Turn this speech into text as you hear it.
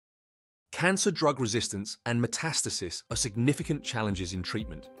Cancer drug resistance and metastasis are significant challenges in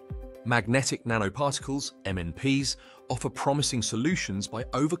treatment. Magnetic nanoparticles, MNPs, offer promising solutions by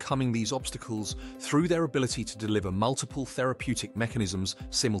overcoming these obstacles through their ability to deliver multiple therapeutic mechanisms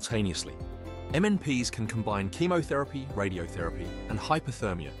simultaneously. MNPs can combine chemotherapy, radiotherapy, and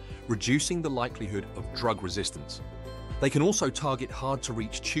hypothermia, reducing the likelihood of drug resistance. They can also target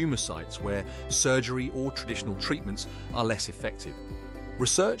hard-to-reach tumor sites where surgery or traditional treatments are less effective.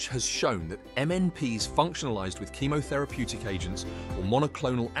 Research has shown that MNPs functionalized with chemotherapeutic agents or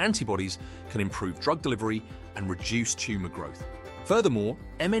monoclonal antibodies can improve drug delivery and reduce tumor growth. Furthermore,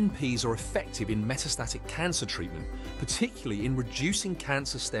 MNPs are effective in metastatic cancer treatment, particularly in reducing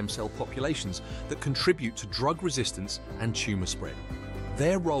cancer stem cell populations that contribute to drug resistance and tumor spread.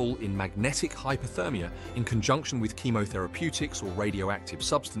 Their role in magnetic hypothermia in conjunction with chemotherapeutics or radioactive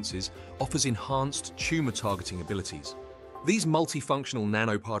substances offers enhanced tumor targeting abilities. These multifunctional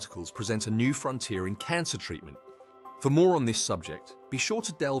nanoparticles present a new frontier in cancer treatment. For more on this subject, be sure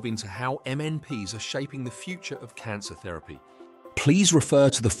to delve into how MNPs are shaping the future of cancer therapy. Please refer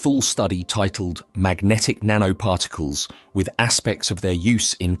to the full study titled Magnetic Nanoparticles with Aspects of Their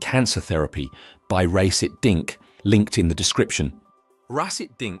Use in Cancer Therapy by Rasit Dinc, linked in the description.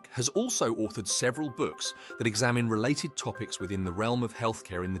 Rasit Dinc has also authored several books that examine related topics within the realm of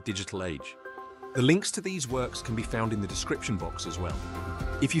healthcare in the digital age. The links to these works can be found in the description box as well.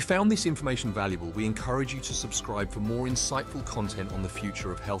 If you found this information valuable, we encourage you to subscribe for more insightful content on the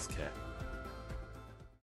future of healthcare.